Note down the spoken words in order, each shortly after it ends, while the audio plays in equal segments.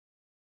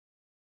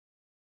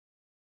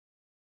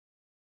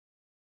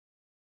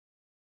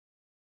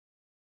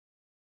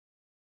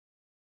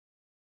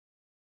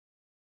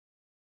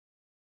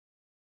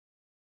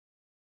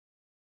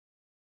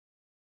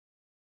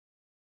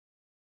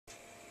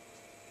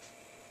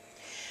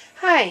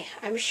Hi,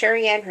 I'm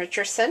Sheri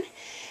Richerson,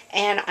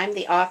 and I'm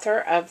the author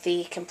of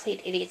The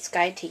Complete Idiot's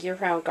Guide to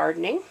Year-Round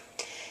Gardening.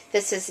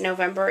 This is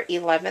November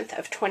 11th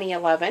of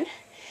 2011,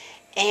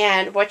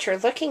 and what you're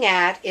looking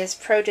at is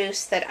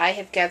produce that I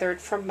have gathered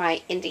from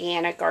my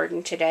Indiana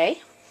garden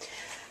today.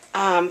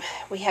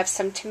 We have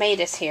some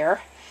tomatoes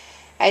here.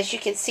 As you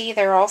can see,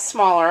 they're all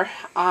smaller.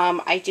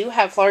 I do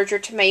have larger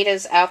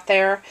tomatoes out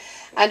there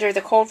under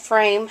the cold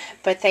frame,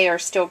 but they are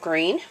still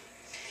green.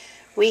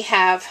 We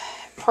have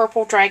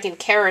purple dragon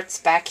carrots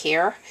back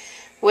here,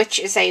 which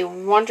is a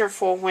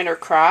wonderful winter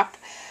crop.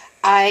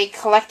 I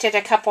collected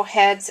a couple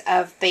heads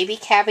of baby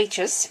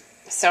cabbages,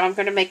 so I'm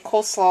going to make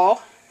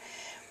coleslaw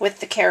with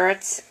the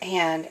carrots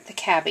and the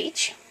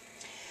cabbage.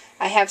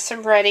 I have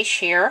some radish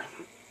here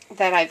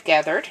that I've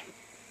gathered,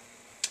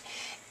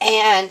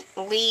 and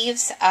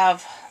leaves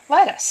of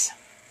lettuce.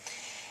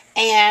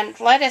 And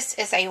lettuce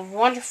is a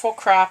wonderful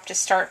crop to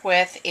start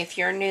with if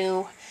you're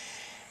new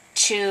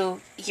to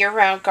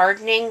year-round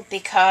gardening,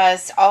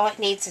 because all it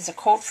needs is a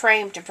cold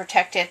frame to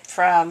protect it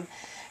from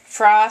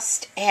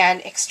frost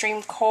and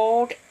extreme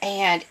cold,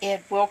 and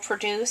it will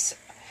produce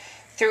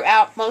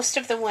throughout most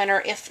of the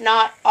winter, if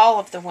not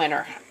all of the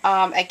winter.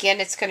 Again,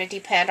 it's going to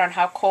depend on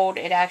how cold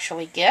it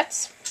actually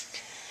gets.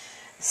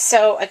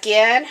 So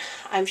again,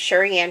 I'm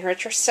Sheri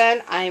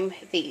Richerson. I'm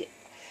the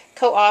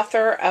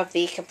co-author of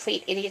The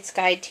Complete Idiot's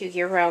Guide to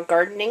Year-Round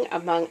Gardening,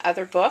 among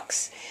other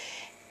books.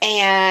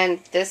 And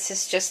this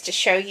is just to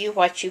show you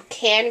what you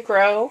can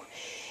grow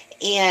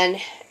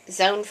in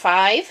Zone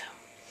 5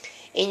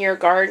 in your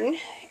garden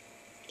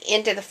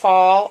into the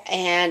fall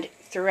and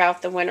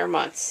throughout the winter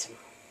months.